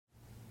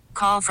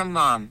Call from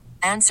mom.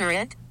 Answer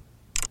it.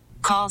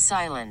 Call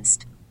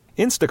silenced.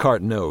 Instacart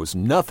knows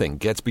nothing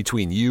gets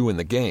between you and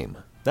the game.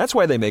 That's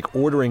why they make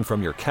ordering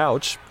from your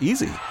couch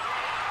easy.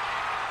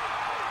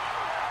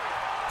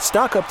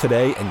 Stock up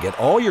today and get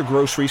all your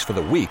groceries for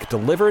the week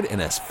delivered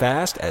in as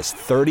fast as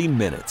 30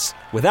 minutes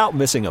without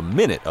missing a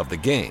minute of the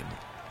game.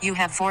 You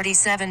have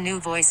 47 new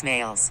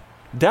voicemails.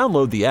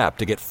 Download the app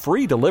to get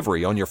free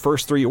delivery on your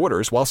first 3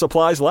 orders while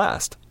supplies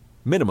last.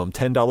 Minimum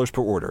 $10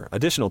 per order.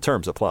 Additional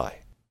terms apply.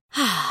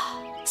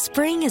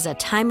 Spring is a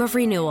time of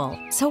renewal,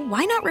 so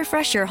why not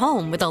refresh your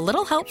home with a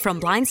little help from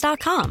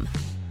Blinds.com?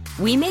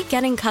 We make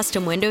getting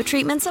custom window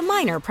treatments a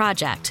minor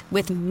project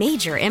with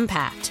major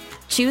impact.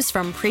 Choose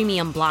from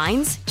premium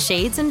blinds,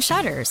 shades, and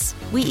shutters.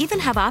 We even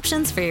have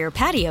options for your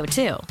patio,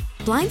 too.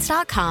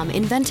 Blinds.com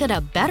invented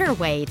a better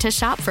way to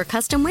shop for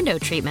custom window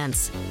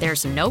treatments.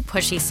 There's no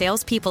pushy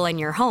salespeople in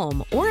your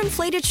home or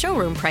inflated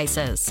showroom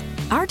prices.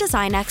 Our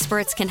design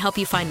experts can help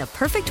you find the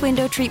perfect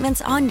window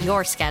treatments on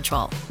your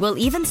schedule. We'll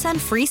even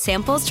send free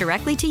samples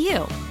directly to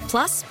you.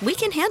 Plus, we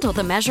can handle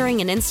the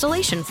measuring and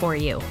installation for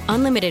you.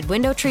 Unlimited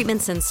window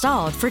treatments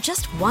installed for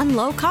just one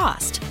low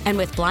cost. And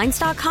with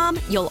Blinds.com,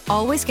 you'll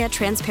always get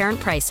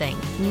transparent pricing.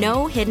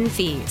 No hidden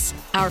fees.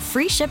 Our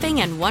free shipping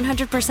and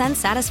 100%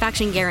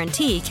 satisfaction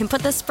guarantee can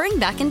put the spring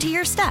back into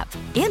your step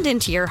and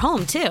into your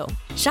home, too.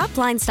 Shop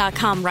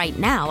Blinds.com right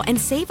now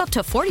and save up to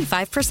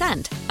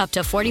 45%. Up to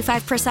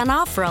 45%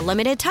 off for a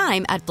limited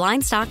time at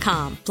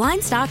Blinds.com.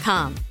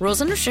 Blinds.com. Rules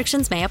and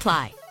restrictions may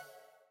apply.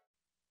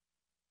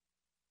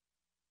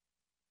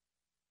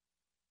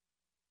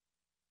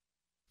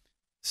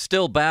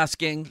 Still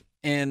basking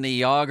in the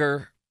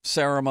Yager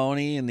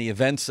ceremony and the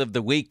events of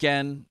the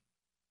weekend.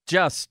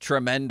 Just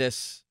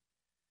tremendous.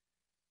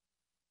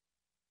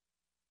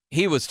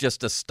 He was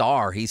just a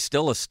star. He's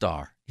still a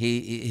star.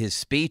 His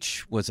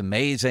speech was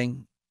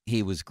amazing.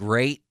 He was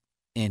great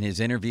in his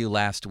interview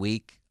last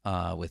week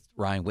with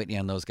Ryan Whitney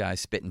on those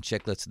guys spitting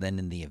chiclets. And then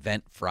in the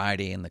event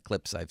Friday and the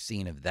clips I've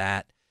seen of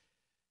that,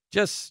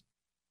 just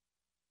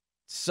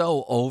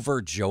so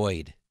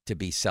overjoyed to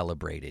be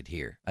celebrated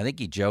here. I think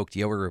he joked.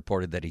 Yower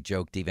reported that he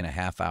joked even a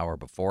half hour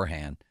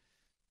beforehand.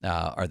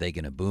 Are they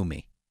going to boo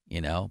me?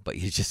 You know, but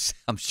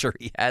I'm sure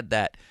he had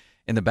that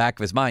in the back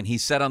of his mind. He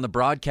said on the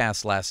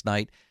broadcast last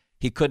night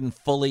he couldn't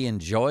fully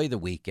enjoy the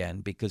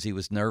weekend because he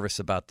was nervous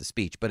about the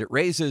speech. But it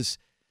raises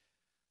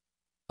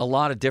a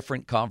lot of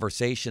different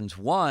conversations.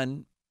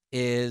 One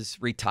is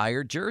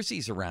retired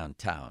jerseys around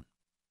town.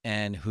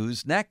 And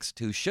who's next?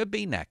 Who should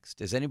be next?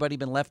 Has anybody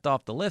been left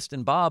off the list?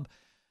 And Bob,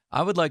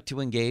 I would like to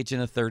engage in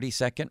a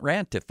 30-second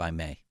rant, if I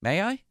may.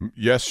 May I?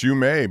 Yes, you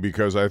may,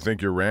 because I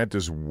think your rant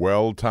is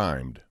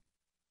well-timed.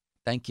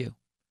 Thank you.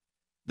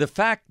 The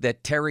fact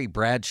that Terry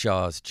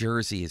Bradshaw's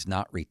jersey is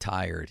not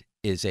retired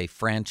is a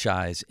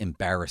franchise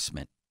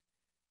embarrassment.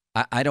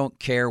 I don't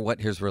care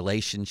what his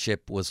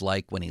relationship was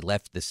like when he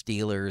left the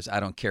Steelers. I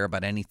don't care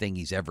about anything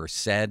he's ever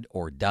said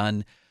or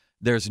done.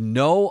 There's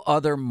no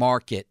other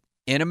market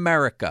in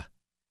America,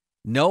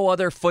 no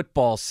other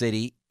football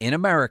city in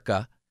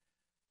America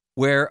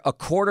where a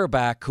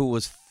quarterback who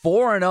was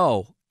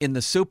 4-0 in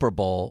the Super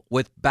Bowl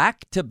with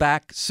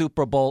back-to-back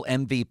Super Bowl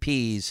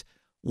MVPs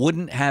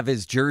wouldn't have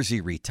his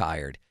jersey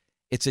retired.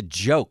 It's a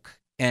joke,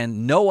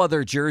 and no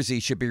other jersey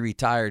should be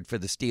retired for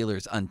the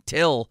Steelers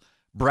until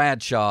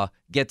Bradshaw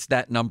gets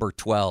that number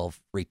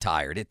 12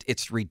 retired.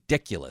 It's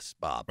ridiculous,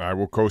 Bob. I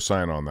will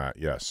co-sign on that,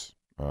 yes.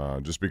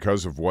 Just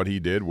because of what he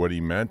did, what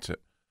he meant,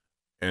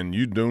 and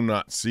you do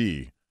not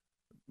see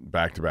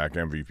back-to-back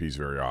MVPs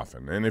very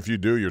often. And if you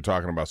do, you're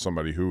talking about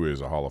somebody who is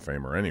a Hall of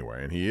Famer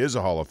anyway, and he is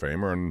a Hall of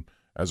Famer, and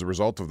as a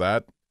result of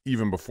that,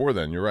 even before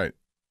then, you're right.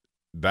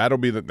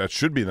 That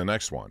should be the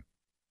next one.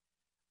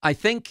 I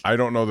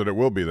don't know that it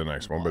will be the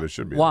next one, but it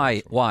should be.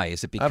 Why? Why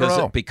is it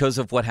because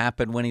of what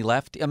happened when he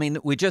left? I mean,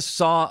 we just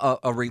saw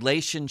a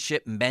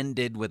relationship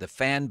mended with a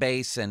fan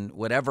base and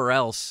whatever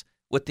else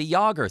with the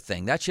Yager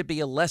thing. That should be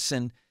a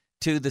lesson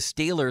to the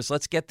Steelers.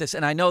 Let's get this.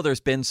 And I know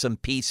there's been some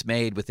peace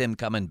made with him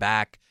coming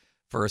back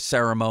for a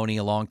ceremony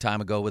a long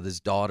time ago with his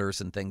daughters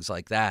and things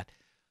like that.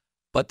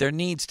 But there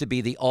needs to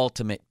be the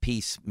ultimate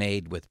peace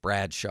made with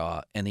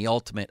Bradshaw and the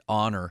ultimate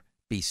honor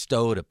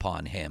bestowed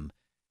upon him.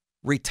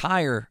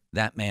 Retire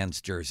that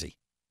man's jersey.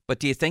 But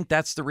do you think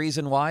that's the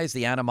reason why, is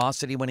the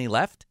animosity when he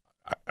left?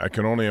 I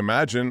can only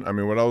imagine. I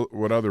mean,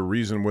 what other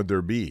reason would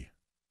there be?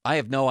 I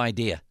have no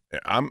idea.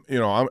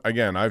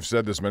 Again, I've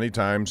said this many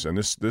times, and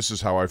this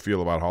is how I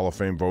feel about Hall of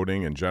Fame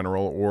voting in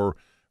general, or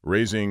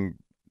raising,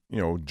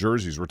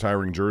 jerseys,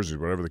 retiring jerseys,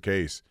 whatever the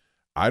case.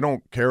 I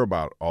don't care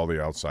about all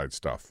the outside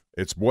stuff.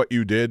 It's what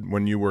you did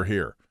when you were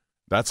here.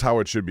 That's how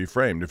it should be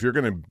framed. If you're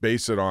going to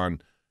base it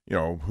on,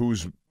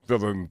 who's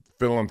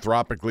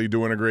philanthropically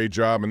doing a great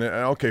job, and then,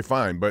 okay,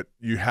 fine, but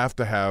you have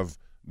to have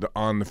the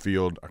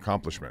on-the-field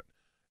accomplishment.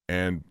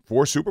 And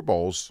 4 Super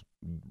Bowls,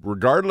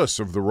 regardless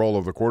of the role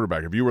of the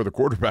quarterback, if you were the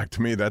quarterback,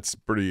 to me, that's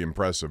pretty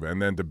impressive.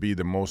 And then to be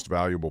the most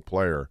valuable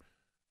player,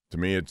 to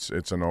me, it's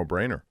a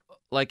no-brainer.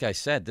 Like I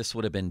said, this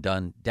would have been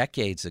done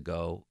decades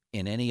ago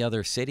in any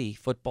other city,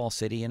 football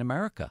city in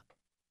America.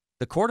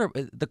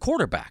 The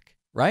quarterback,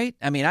 right?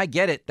 I mean, I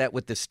get it that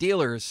with the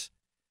Steelers,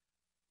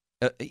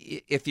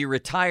 if you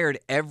retired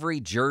every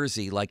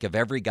jersey, like of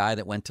every guy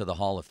that went to the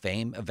Hall of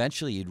Fame,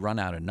 eventually you'd run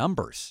out of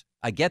numbers.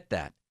 I get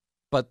that.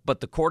 But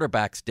the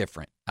quarterback's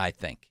different, I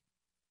think.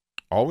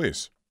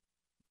 Always.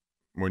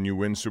 When you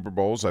win Super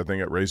Bowls, I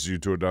think it raises you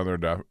to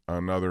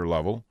another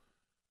level.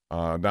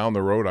 Down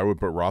the road, I would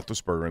put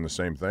Roethlisberger in the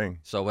same thing.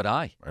 So would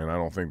I. And I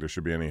don't think there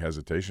should be any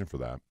hesitation for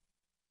that.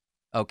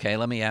 Okay,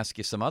 let me ask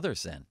you some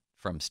others then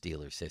from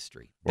Steelers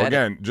history. Well,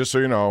 again, just so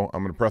you know,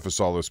 I'm going to preface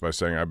all this by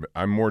saying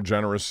I'm more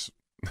generous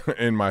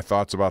in my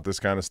thoughts about this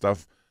kind of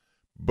stuff,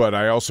 but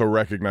I also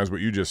recognize what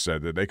you just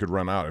said, that they could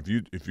run out.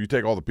 If you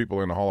take all the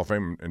people in the Hall of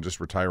Fame and just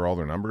retire all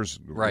their numbers,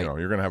 right,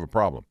 you're going to have a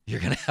problem. You're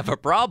going to have a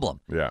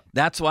problem. Yeah.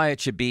 That's why it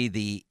should be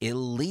the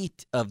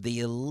elite of the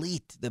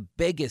elite, the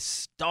biggest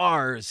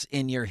stars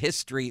in your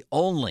history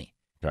only.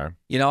 Okay.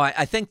 You know,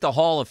 I think the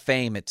Hall of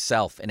Fame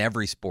itself in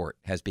every sport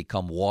has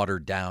become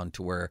watered down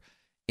to where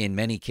in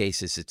many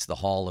cases it's the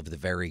Hall of the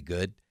Very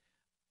Good.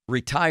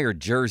 Retired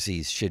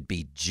jerseys should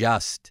be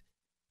just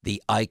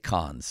the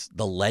icons,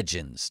 the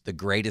legends, the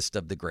greatest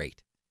of the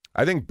great.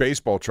 I think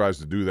baseball tries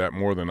to do that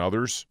more than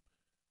others,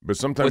 but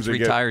sometimes with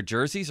retired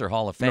jerseys or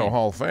Hall of Fame? No,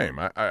 Hall of Fame.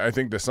 I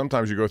think that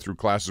sometimes you go through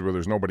classes where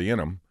there's nobody in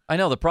them. I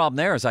know the problem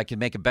there is I could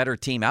make a better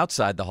team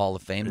outside the Hall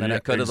of Fame than I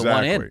could have the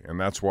one in. And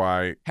that's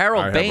why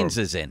Harold Baines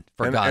is in,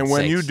 for God's sake. And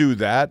when you do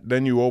that,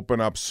 then you open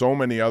up so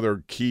many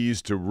other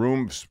keys to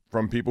rooms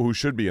from people who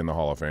should be in the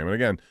Hall of Fame. And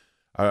again,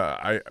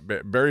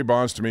 Barry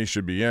Bonds to me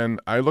should be in.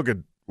 I look at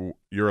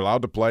you're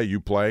allowed to play,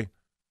 you play.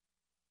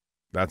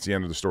 That's the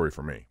end of the story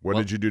for me. What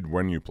did you do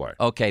when you play?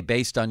 Okay,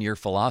 based on your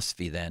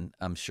philosophy then,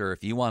 I'm sure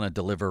if you want to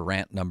deliver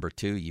rant number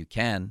 2, you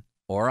can,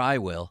 or I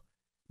will.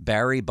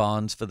 Barry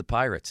Bonds for the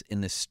Pirates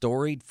in the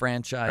storied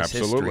franchise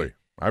history. Absolutely.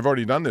 I've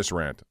already done this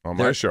rant on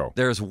my show.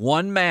 There's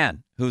one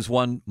man who's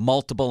won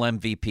multiple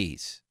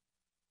MVPs.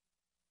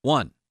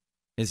 One.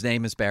 His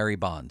name is Barry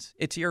Bonds.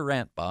 It's your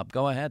rant, Bob.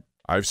 Go ahead.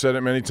 I've said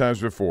it many times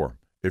before.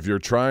 If you're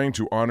trying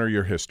to honor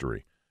your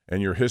history,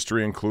 and your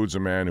history includes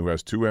a man who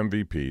has 2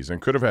 MVPs and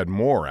could have had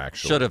more,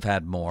 actually. Should have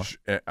had more.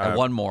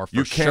 One more, for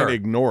sure. You can't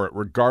ignore it,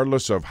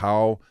 regardless of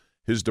how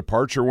his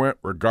departure went,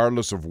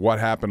 regardless of what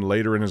happened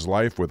later in his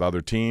life with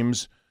other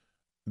teams.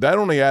 That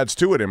only adds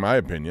to it, in my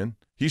opinion.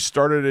 He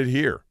started it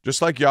here,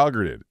 just like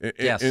Yager did.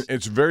 Yes.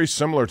 It's very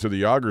similar to the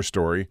Yager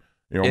story,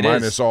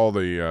 minus all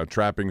the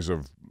trappings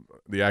of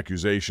the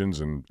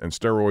accusations and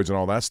steroids and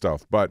all that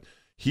stuff. But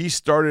he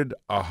started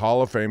a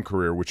Hall of Fame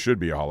career, which should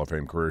be a Hall of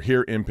Fame career,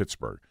 here in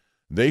Pittsburgh.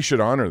 They should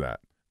honor that.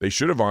 They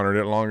should have honored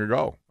it long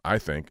ago, I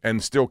think,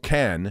 and still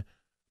can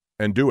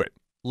and do it.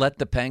 Let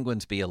the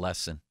Penguins be a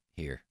lesson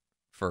here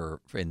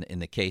in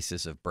the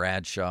cases of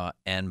Bradshaw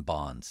and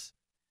Bonds.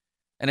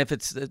 And if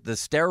it's the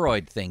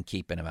steroid thing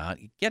keeping him out,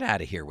 get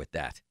out of here with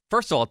that.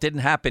 First of all, it didn't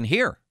happen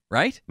here,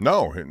 right?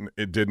 No,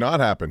 it did not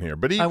happen here.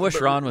 But I wish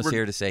Ron was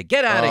here to say,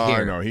 get out of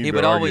here. No, he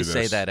would always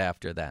say that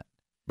after that.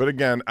 But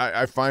again,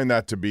 I find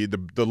that to be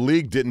the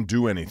league didn't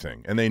do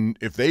anything, and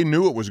if they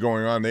knew it was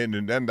going on, then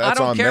that's on them. I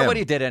don't care what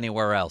he did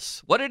anywhere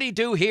else. What did he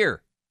do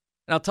here?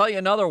 And I'll tell you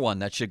another one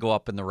that should go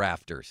up in the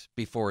rafters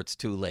before it's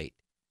too late.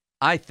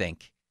 I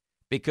think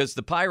because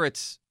the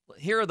Pirates.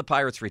 Here are the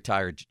Pirates'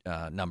 retired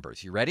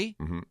numbers. You ready?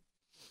 Mm-hmm.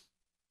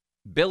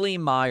 Billy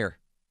Meyer,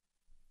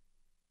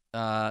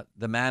 the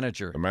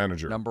manager. The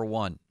manager, number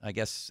 1. I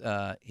guess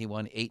he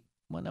won 8.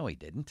 Well, no, he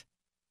didn't.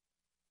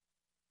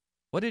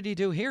 What did he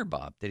do here,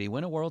 Bob? Did he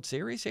win a World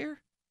Series here?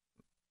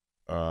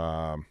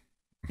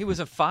 He was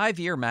a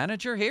 5-year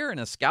manager here and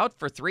a scout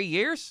for 3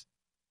 years?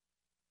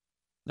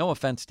 No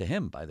offense to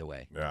him, by the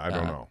way. Yeah, I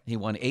don't know. He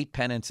won 8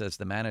 pennants as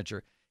the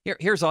manager.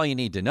 Here's all you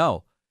need to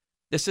know.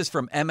 This is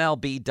from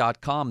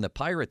MLB.com, the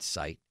Pirates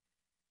site.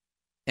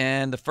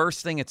 And the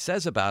first thing it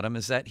says about him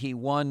is that he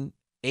won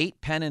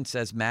 8 pennants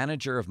as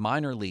manager of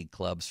minor league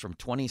clubs from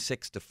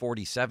 26 to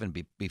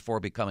 47 before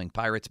becoming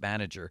Pirates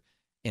manager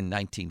in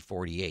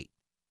 1948.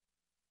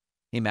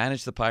 He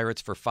managed the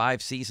Pirates for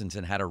 5 seasons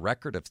and had a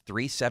record of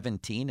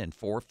 .317 and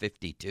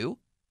 .452.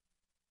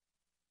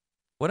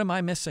 What am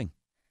I missing?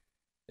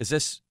 Is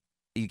this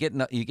you get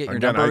your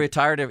number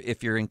retired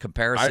if you're in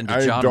comparison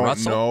to John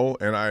Russell?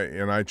 I don't know,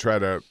 and I try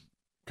to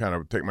kind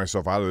of take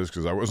myself out of this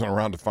because I wasn't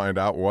around to find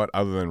out what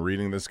other than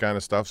reading this kind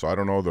of stuff. So I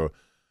don't know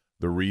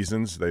the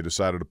reasons they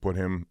decided to put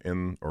him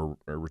in or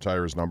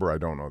retire his number. I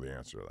don't know the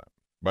answer to that.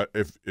 But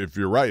if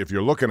you're right, if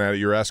you're looking at it,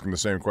 you're asking the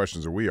same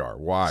questions that we are.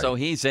 Why? So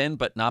he's in,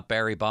 but not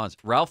Barry Bonds.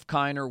 Ralph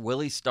Kiner,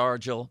 Willie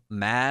Stargell,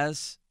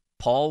 Maz,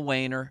 Paul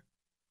Wainer,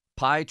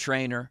 Pie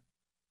Traynor,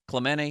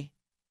 Clemente,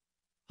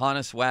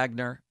 Hannes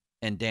Wagner,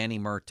 and Danny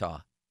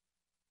Murtaugh.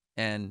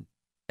 And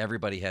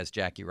everybody has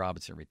Jackie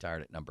Robinson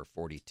retired at number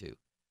 42.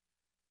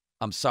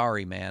 I'm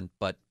sorry, man,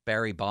 but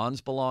Barry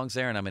Bonds belongs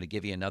there, and I'm going to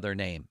give you another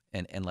name.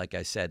 And like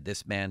I said,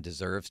 this man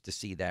deserves to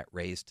see that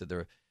raised to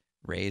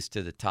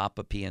the top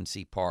of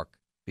PNC Park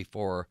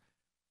before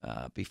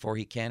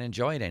he can't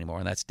enjoy it anymore,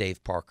 and that's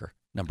Dave Parker,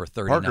 number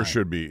 39. Parker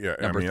should be. Yeah,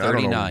 number 39. I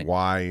don't know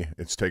why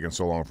it's taken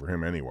so long for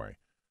him anyway.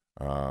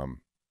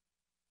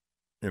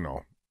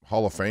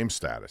 Hall of Fame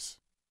status.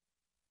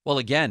 Well,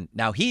 again,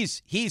 now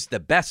he's the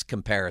best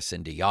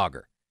comparison to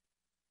Yager.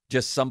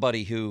 Just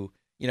somebody who,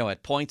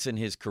 at points in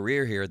his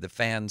career here, the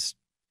fans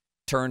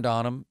turned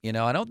on him.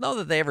 I don't know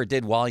that they ever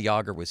did while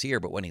Yager was here,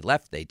 but when he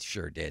left, they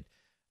sure did.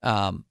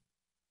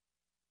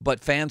 But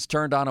fans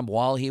turned on him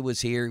while he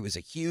was here. He was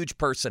a huge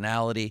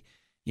personality.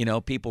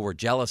 People were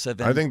jealous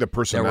of him. I think the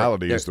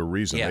personality is the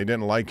reason. Yeah. They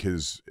didn't like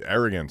his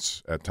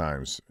arrogance at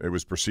times. It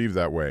was perceived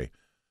that way.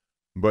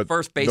 But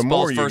first the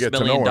more baseball's you first get $1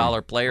 to know million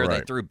him, player, they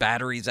right. threw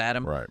batteries at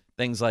him, Right.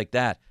 things like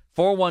that.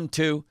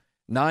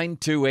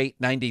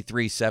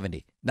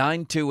 412-928-9370.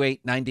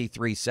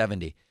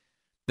 928-9370.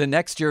 The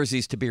next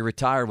jerseys to be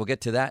retired, we'll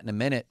get to that in a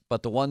minute,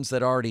 but the ones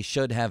that already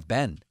should have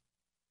been.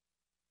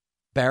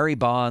 Barry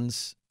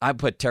Bonds. I'd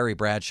put Terry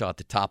Bradshaw at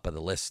the top of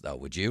the list, though.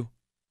 Would you,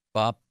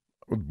 Bob?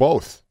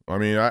 Both. I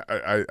mean,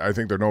 I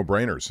think they're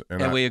no-brainers.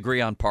 And we agree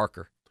on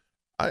Parker.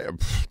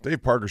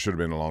 Dave Parker should have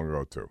been long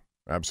ago, too.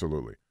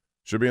 Absolutely.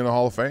 Should be in the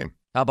Hall of Fame.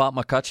 How about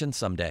McCutchen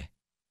someday?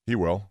 He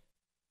will.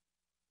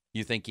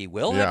 You think he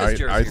will Yeah, have his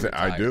jersey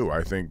retired? I do.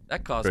 I think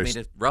that caused me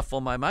to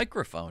ruffle my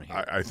microphone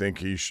here. I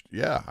think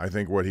I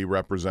think what he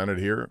represented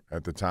here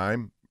at the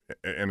time,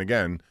 and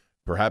again,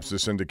 perhaps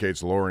this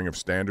indicates lowering of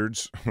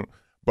standards,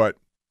 but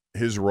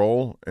his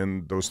role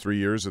in those 3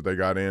 years that they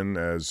got in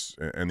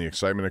and the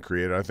excitement it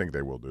created, I think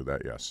they will do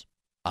that, yes.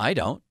 I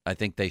don't. I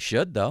think they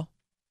should, though.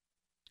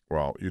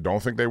 Well, you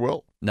don't think they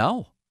will?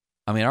 No.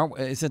 I mean,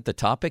 isn't the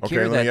topic Okay,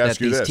 here let me that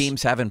ask you these this.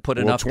 teams haven't put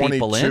enough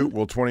people in?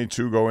 Will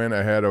 22 go in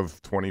ahead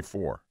of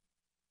 24?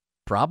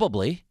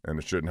 Probably. And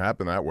it shouldn't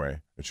happen that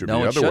way. It should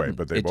No, be it the other way, shouldn't.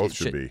 but they both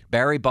should be.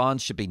 Barry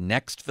Bonds should be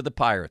next for the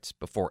Pirates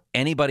before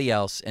anybody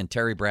else, and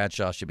Terry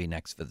Bradshaw should be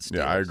next for the Steelers.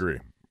 Yeah, I agree.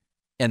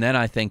 And then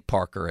I think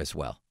Parker as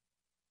well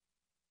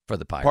for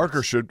the Pirates.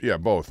 Parker should,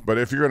 both. But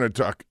if you're going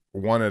to talk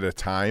one at a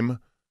time,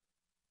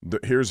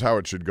 here's how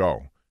it should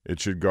go. It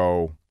should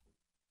go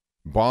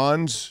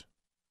Bonds,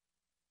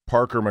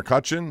 Parker,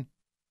 McCutchen,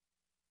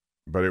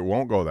 but it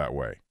won't go that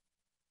way.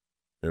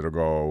 It'll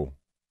go,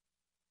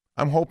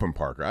 I'm hoping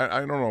Parker.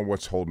 I don't know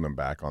what's holding him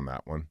back on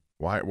that one.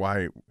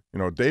 Why?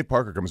 Dave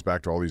Parker comes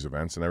back to all these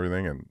events and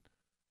everything, and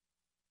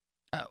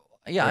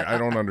I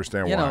don't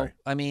understand why.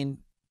 I mean,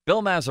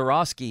 Bill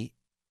Mazeroski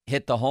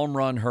hit the home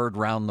run heard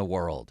round the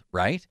world,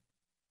 right?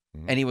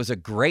 Mm-hmm. And he was a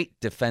great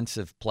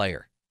defensive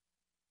player.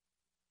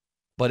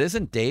 But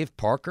isn't Dave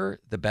Parker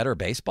the better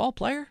baseball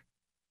player?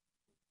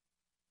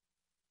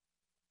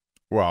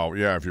 Well,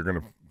 yeah, if you're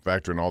going to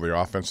factor in all the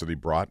offense that he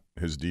brought,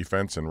 his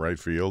defense and right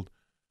field.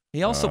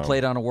 He also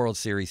played on a World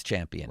Series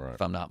champion, right.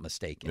 if I'm not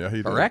mistaken. Yeah,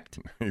 he Correct?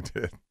 did. He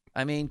did.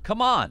 I mean,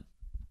 come on.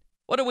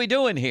 What are we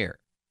doing here?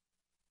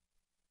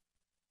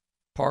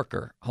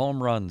 Parker,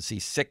 home runs.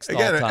 He's sixth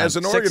Again, all-time. as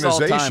an sixth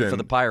all-time organization for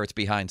the Pirates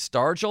behind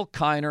Stargell,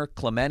 Kiner,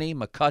 Clemente,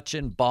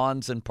 McCutchen,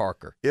 Bonds, and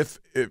Parker.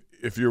 If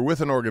you're with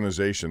an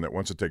organization that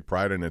wants to take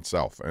pride in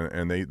itself,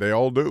 and they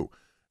all do,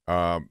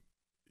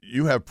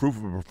 you have proof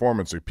of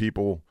performance that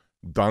people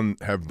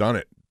have done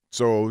it.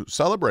 So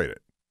celebrate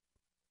it.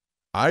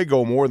 I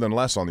go more than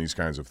less on these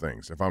kinds of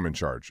things if I'm in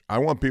charge. I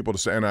want people to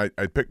say, and I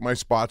pick my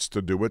spots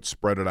to do it,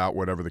 spread it out,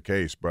 whatever the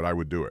case, but I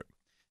would do it.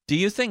 Do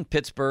you think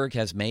Pittsburgh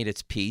has made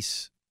its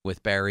peace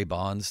with Barry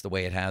Bonds the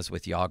way it has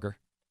with Yager?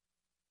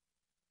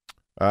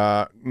 No.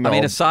 I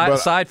mean,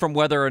 aside from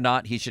whether or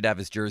not he should have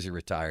his jersey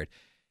retired,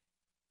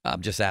 I'm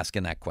just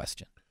asking that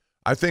question.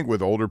 I think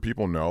with older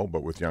people, no,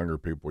 but with younger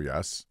people,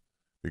 yes,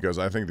 because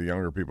I think the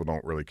younger people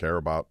don't really care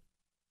about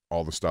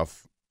all the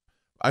stuff.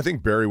 I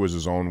think Barry was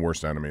his own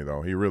worst enemy,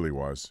 though. He really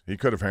was. He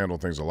could have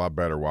handled things a lot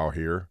better while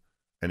here,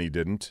 and he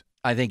didn't.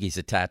 I think he's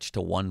attached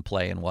to one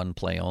play and one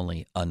play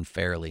only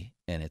unfairly,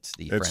 and it's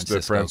the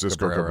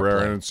Francisco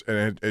Cabrera,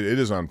 and it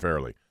is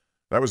unfairly.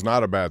 That was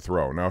not a bad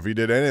throw. Now, if he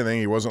did anything,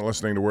 he wasn't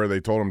listening to where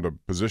they told him to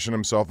position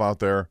himself out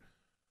there.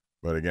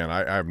 But again,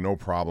 I have no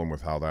problem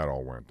with how that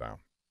all went down.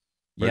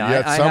 But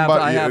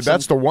yet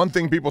that's the one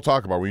thing people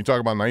talk about when you talk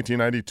about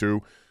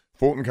 1992,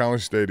 Fulton County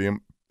Stadium.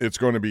 It's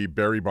going to be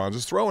Barry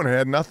Bonds' throw,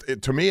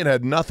 and to me, it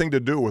had nothing to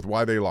do with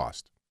why they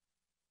lost.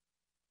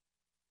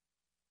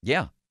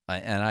 Yeah,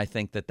 and I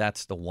think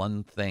that's the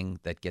one thing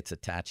that gets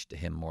attached to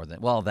him more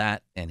than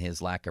that and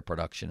his lack of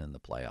production in the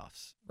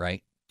playoffs,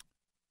 right?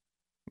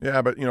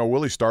 Yeah, but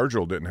Willie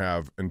Stargell didn't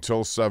have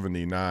until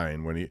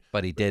 79 when he.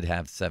 But he did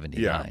have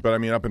 79. Yeah, but I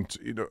mean,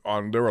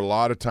 there were a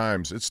lot of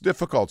times. It's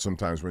difficult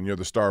sometimes when you're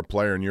the star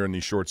player and you're in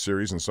these short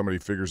series and somebody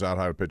figures out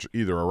how to pitch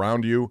either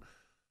around you.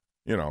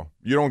 You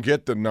don't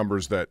get the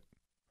numbers that.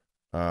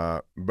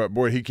 But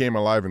boy, he came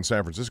alive in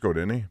San Francisco,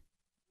 didn't he?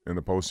 In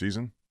the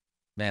postseason.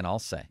 Man, I'll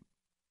say.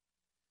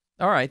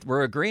 All right,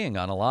 we're agreeing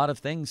on a lot of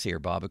things here,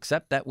 Bob,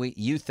 except that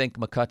you think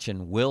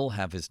McCutchen will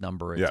have his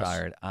number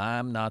retired. Yes.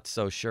 I'm not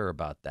so sure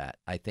about that.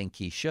 I think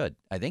he should.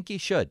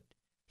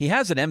 He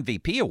has an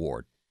MVP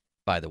award,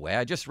 by the way.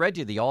 I just read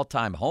you the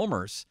all-time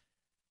homers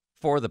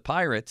for the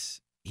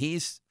Pirates.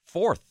 He's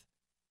fourth.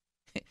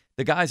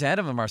 The guys ahead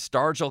of him are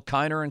Stargell,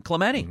 Kiner, and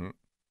Clemente. Mm-hmm.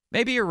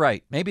 Maybe you're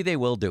right. Maybe they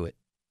will do it.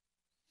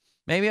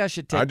 Maybe I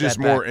should take that back. I'm just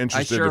more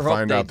interested to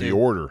find out the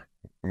order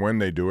when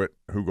they do it,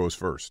 who goes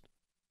first.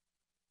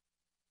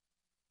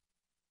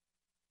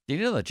 Do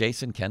you know that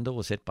Jason Kendall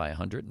was hit by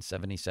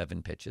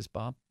 177 pitches,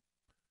 Bob?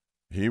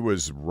 He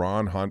was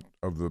Ron Hunt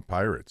of the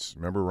Pirates.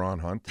 Remember Ron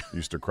Hunt? He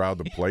used to crowd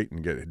the plate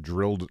and get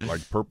drilled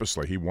like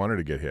purposely. He wanted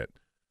to get hit.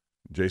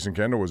 Jason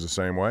Kendall was the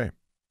same way.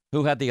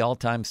 Who had the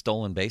all-time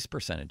stolen base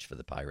percentage for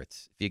the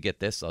Pirates? If you get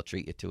this, I'll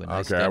treat you to a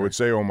nice Okay, dinner. I would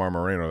say Omar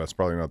Moreno. That's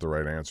probably not the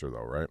right answer,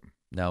 though, right?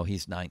 No,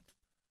 he's ninth.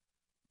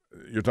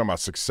 You're talking about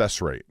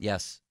success rate.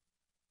 Yes.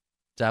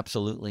 It's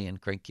absolutely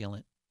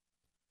incrinculant.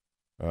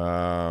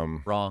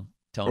 Wait. Wrong.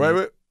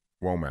 Tony.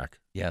 Womack.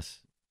 Yes.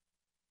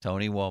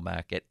 Tony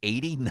Womack at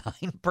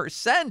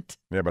 89%.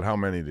 Yeah, but how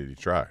many did he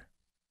try?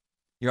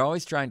 You're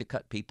always trying to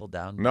cut people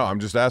down. No, I'm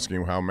just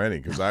asking how many,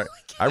 because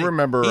I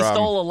remember... He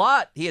stole a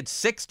lot. He had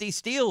 60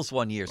 steals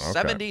one year, Okay.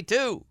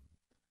 72.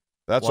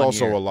 That's one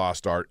also year. a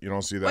lost art. You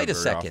don't see that Wait a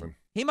very second. often.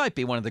 He might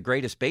be one of the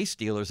greatest base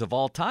stealers of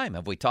all time.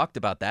 Have we talked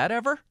about that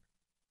ever?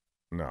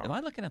 No. Am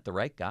I looking at the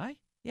right guy?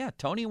 Yeah,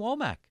 Tony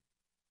Womack.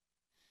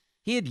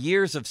 He had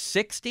years of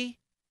 60,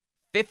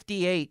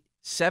 58,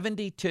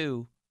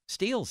 72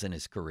 steals in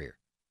his career.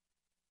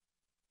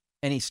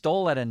 And he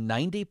stole at a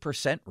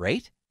 90%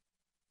 rate?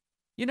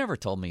 You never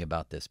told me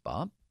about this,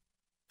 Bob.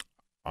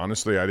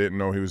 Honestly, I didn't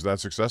know he was that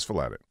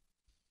successful at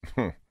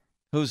it.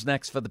 Who's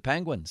next for the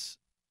Penguins?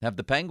 Have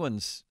the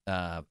Penguins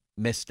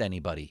missed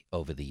anybody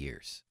over the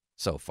years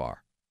so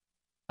far?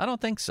 I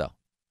don't think so.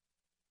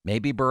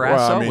 Maybe Barrasso.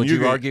 Well, I mean, Would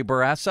you argue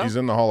Barrasso? He's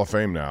in the Hall of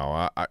Fame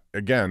now.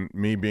 Again,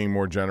 me being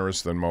more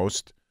generous than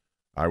most,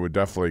 I would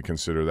definitely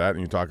consider that.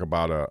 And you talk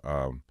about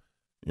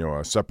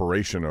a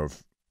separation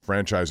of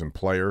franchise and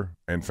player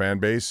and fan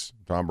base.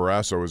 Tom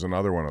Barrasso is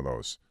another one of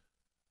those.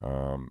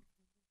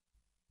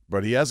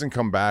 But he hasn't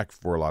come back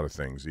for a lot of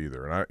things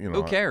either. And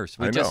who cares?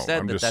 We just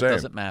said that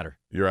doesn't matter.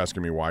 You're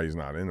asking me why he's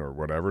not in or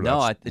whatever. No,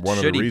 That's one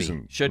of the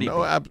reasons. Should he be?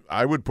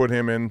 I would put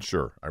him in.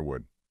 Sure, I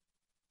would.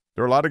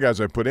 There are a lot of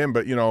guys I put in,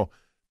 but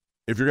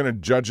if you're going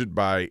to judge it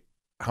by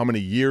how many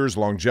years,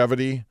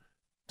 longevity,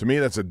 to me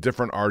that's a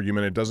different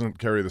argument. It doesn't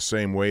carry the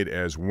same weight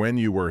as when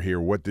you were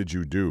here, what did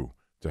you do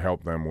to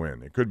help them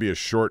win? It could be a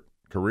short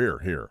career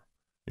here,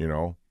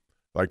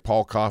 like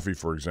Paul Coffey,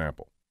 for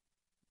example.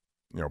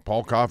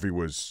 Paul Coffey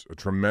was a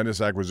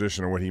tremendous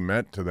acquisition, and what he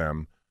meant to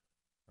them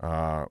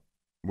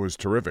was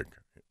terrific.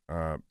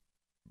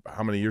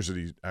 How many years did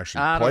he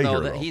actually play here? I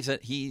don't know.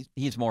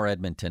 He's more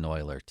Edmonton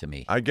Oiler to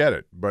me. I get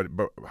it, but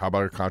how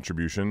about a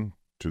contribution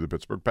to the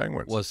Pittsburgh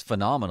Penguins? Was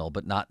phenomenal,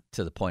 but not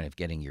to the point of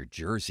getting your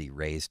jersey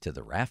raised to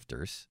the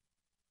rafters.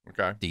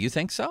 Okay. Do you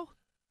think so?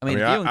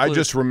 I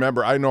just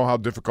remember, I know how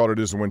difficult it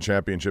is to win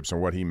championships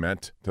and what he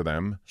meant to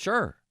them.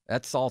 Sure.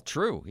 That's all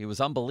true. He was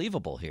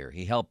unbelievable here.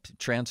 He helped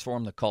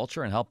transform the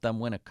culture and help them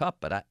win a cup.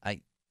 But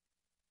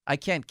I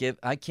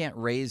can't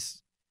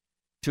raise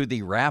to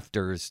the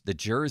rafters the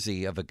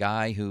jersey of a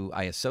guy who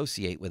I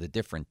associate with a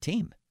different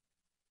team.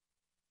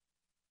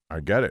 I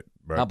get it.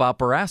 But how about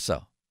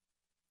Barrasso?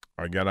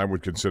 Again, I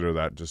would consider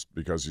that just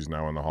because he's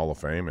now in the Hall of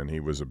Fame and he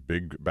was a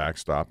big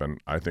backstop and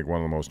I think one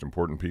of the most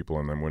important people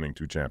in them winning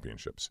 2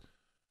 championships.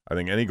 I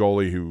think any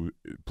goalie who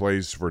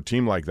plays for a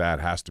team like that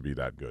has to be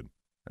that good,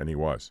 and he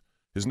was.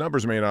 His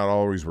numbers may not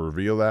always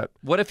reveal that.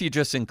 What if you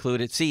just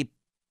included? See,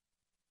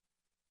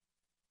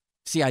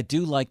 I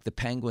do like the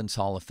Penguins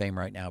Hall of Fame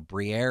right now.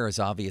 Briere is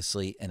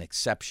obviously an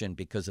exception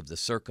because of the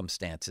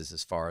circumstances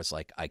as far as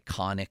like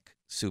iconic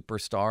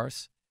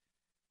superstars.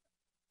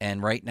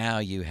 And right now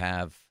you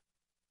have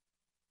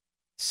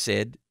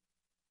Sid,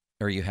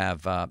 or you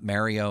have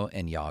Mario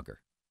and Jágr.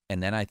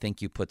 And then I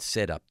think you put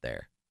Sid up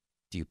there.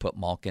 Do you put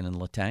Malkin and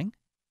Letang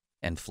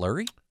and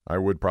Fleury? I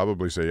would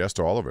probably say yes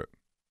to all of it.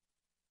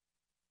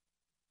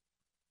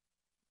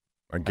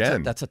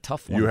 Again, that's a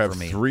tough one for me. You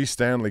for have 3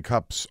 Stanley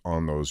Cups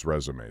on those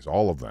resumes,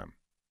 all of them.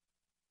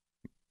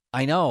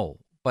 I know,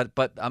 but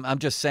I'm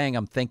just saying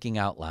I'm thinking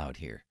out loud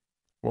here.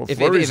 Well,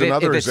 Fleury's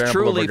another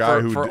example of a guy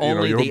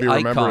who you'll be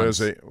remembered as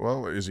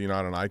is he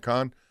not an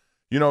icon?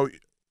 I'm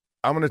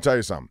going to tell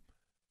you something.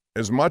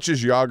 As much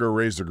as Jágr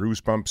raised the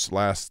goosebumps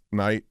last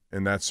night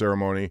in that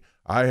ceremony,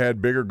 I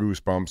had bigger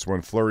goosebumps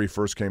when Fleury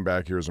first came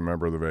back here as a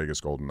member of the Vegas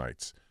Golden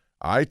Knights.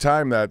 I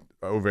timed that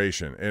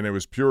ovation, and it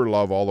was pure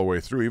love all the way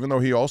through, even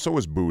though he also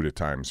was booed at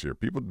times here.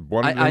 People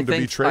wanted him to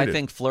be traded. I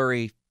think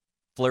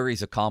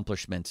Fleury's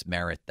accomplishments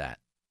merit that.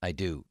 I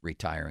do,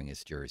 retiring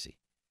his jersey.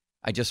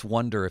 I just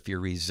wonder if you're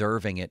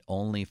reserving it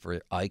only for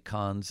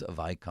icons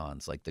of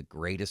icons, like the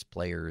greatest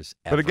players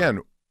ever. But again,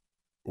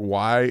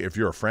 why, if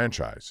you're a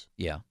franchise,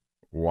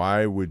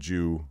 why would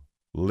you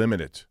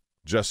limit it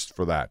just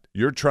for that?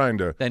 You're trying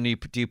to... Then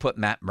do you put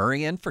Matt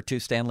Murray in for 2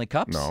 Stanley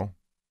Cups?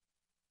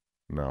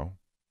 No.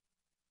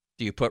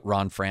 Do you put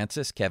Ron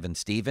Francis, Kevin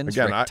Stevens,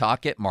 Rick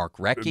Tocchet, Mark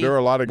Recchi? There are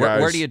a lot of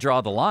guys. Where do you draw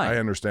the line? I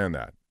understand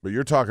that. But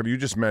you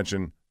just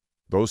mentioned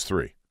those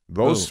 3.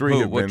 Those 3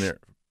 have been there.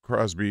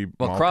 Crosby,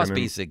 Malkin,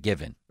 Crosby's a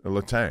given.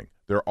 Letang.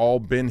 They're all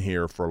been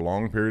here for a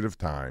long period of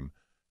time.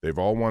 They've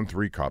all won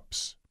 3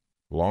 cups.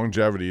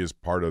 Longevity is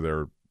part of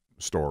their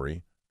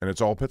story, and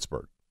it's all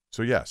Pittsburgh.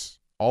 So, yes,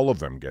 all of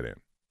them get in.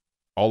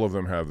 All of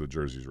them have the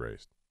jerseys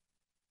raised.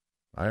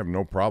 I have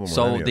no problem with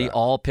any of that. So the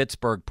all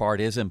Pittsburgh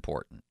part is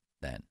important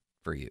then.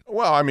 for you.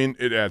 Well, I mean,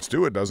 it adds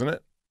to it, doesn't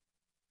it?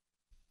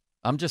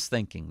 I'm just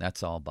thinking.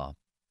 That's all, Bob.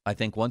 I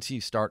think once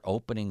you start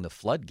opening the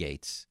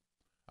floodgates,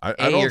 I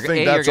don't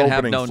think that's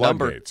opening floodgates.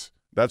 Number.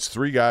 That's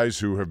three guys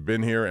who have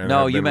been here and no,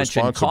 have been you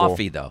mentioned responsible.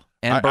 Coffey though,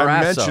 and I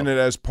Barrasso. mentioned it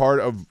as part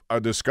of a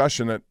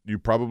discussion that you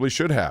probably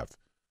should have.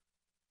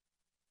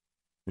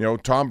 You know,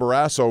 Tom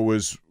Barrasso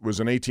was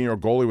an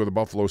 18-year-old goalie with the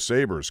Buffalo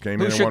Sabres. Came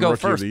Who in and should won go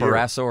Rookie first, of the Year.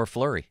 Barrasso or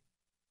Fleury?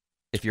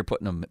 If you're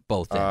putting them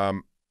both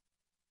in,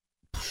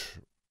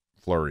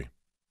 Fleury.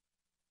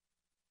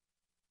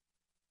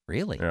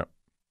 Really? Yeah,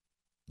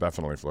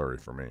 definitely Fleury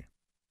for me.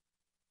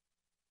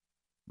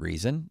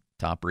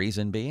 Top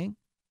reason being?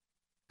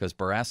 Because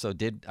Barrasso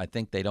did, I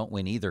think they don't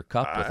win either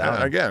cup without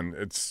him. Again,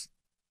 it's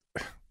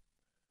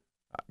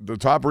the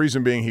top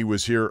reason being he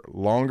was here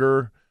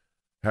longer,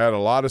 had a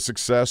lot of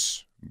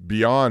success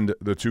beyond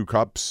the 2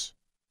 cups,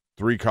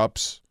 3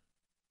 cups.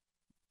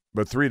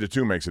 But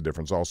 3-2 makes a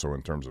difference also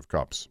in terms of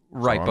cups.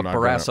 Right, so but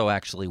Barrasso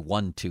actually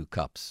won 2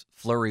 cups.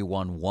 Fleury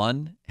won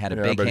 1, had a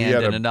big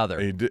hand in another.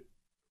 He did.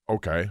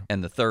 Okay.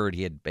 And the third,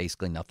 he had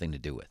basically nothing to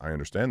do with. I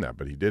understand that,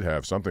 but he did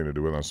have something to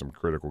do with on some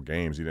critical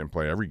games. He didn't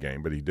play every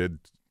game, but he did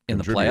in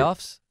contribute. The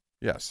playoffs?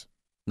 Yes.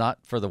 Not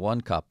for the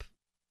 1 cup.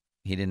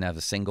 He didn't have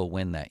a single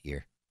win that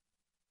year.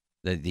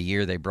 The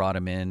year they brought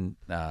him in.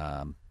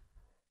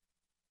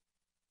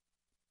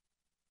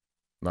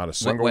 Not a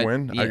single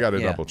win? Yeah, I got to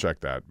double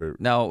check that.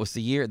 No, it was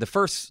the year. The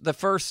first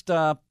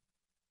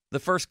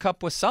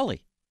cup was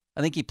Sully.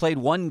 I think he played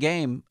 1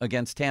 game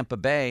against Tampa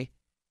Bay,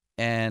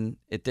 and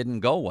it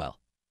didn't go well.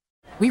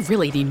 We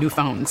really need new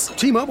phones.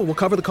 T-Mobile will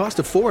cover the cost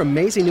of 4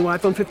 amazing new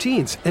iPhone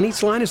 15s, and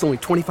each line is only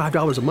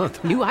 $25 a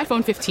month. New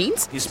iPhone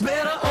 15s? It's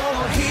better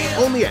over here.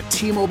 Only at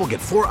T-Mobile, get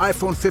 4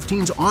 iPhone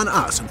 15s on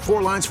us and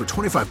 4 lines for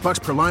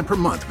 $25 per line per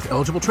month with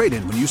eligible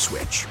trade-in when you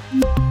switch.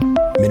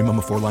 Minimum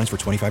of 4 lines for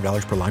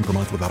 $25 per line per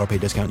month with autopay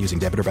discount using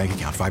debit or bank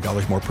account.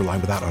 $5 more per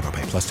line without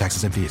autopay, plus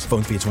taxes and fees.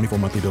 Phone fee at 24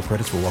 monthly bill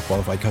credits for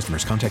well-qualified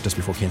customers. Contact us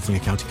before canceling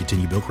account to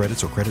continue bill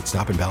credits or credit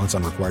stop and balance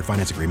on required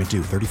finance agreement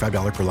due.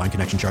 $35 per line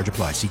connection charge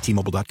applies. See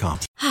T-Mobile.com.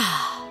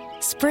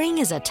 Spring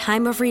is a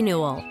time of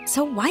renewal,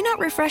 so why not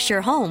refresh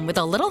your home with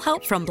a little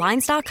help from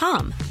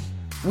Blinds.com?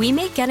 We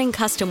make getting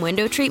custom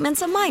window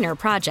treatments a minor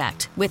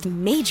project with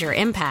major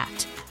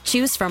impact.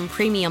 Choose from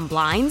premium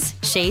blinds,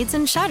 shades,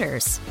 and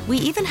shutters. We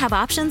even have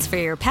options for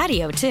your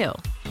patio, too.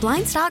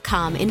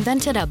 Blinds.com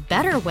invented a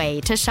better way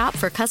to shop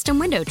for custom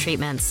window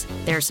treatments.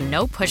 There's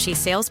no pushy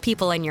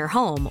salespeople in your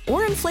home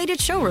or inflated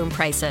showroom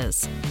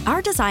prices.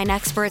 Our design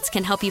experts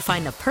can help you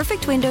find the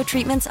perfect window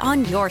treatments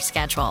on your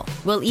schedule.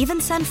 We'll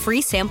even send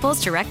free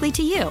samples directly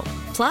to you.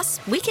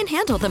 Plus, we can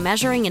handle the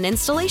measuring and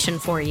installation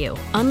for you.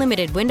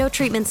 Unlimited window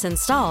treatments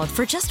installed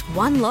for just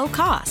one low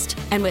cost.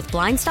 And with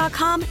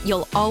Blinds.com,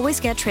 you'll always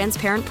get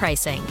transparent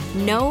pricing.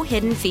 No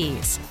hidden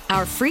fees.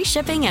 Our free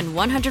shipping and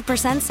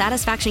 100%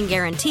 satisfaction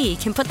guarantee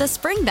can put the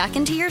spring back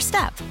into your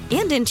step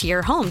and into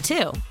your home,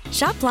 too.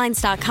 Shop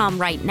Blinds.com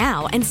right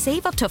now and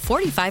save up to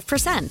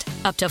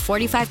 45%. Up to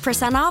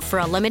 45% off for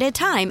a limited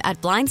time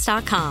at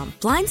Blinds.com.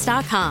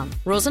 Blinds.com.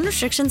 Rules and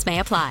restrictions may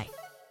apply.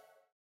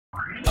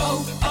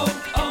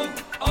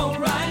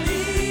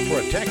 O'Reilly.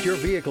 Protect your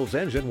vehicle's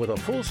engine with a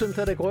full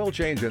synthetic oil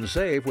change and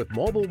save with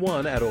Mobile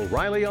One at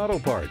O'Reilly Auto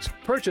Parts.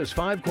 Purchase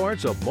 5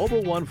 quarts of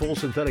Mobile One full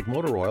synthetic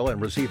motor oil and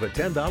receive a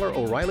 $10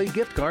 O'Reilly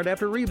gift card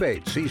after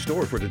rebate. See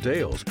store for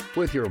details.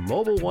 With your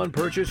Mobile One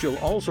purchase, you'll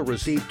also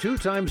receive 2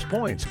 times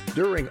points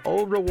during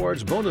O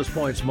Rewards Bonus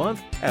Points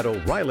Month at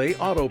O'Reilly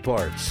Auto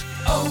Parts.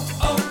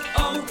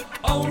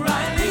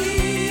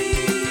 O'Reilly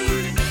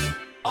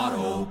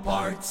Auto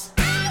Parts.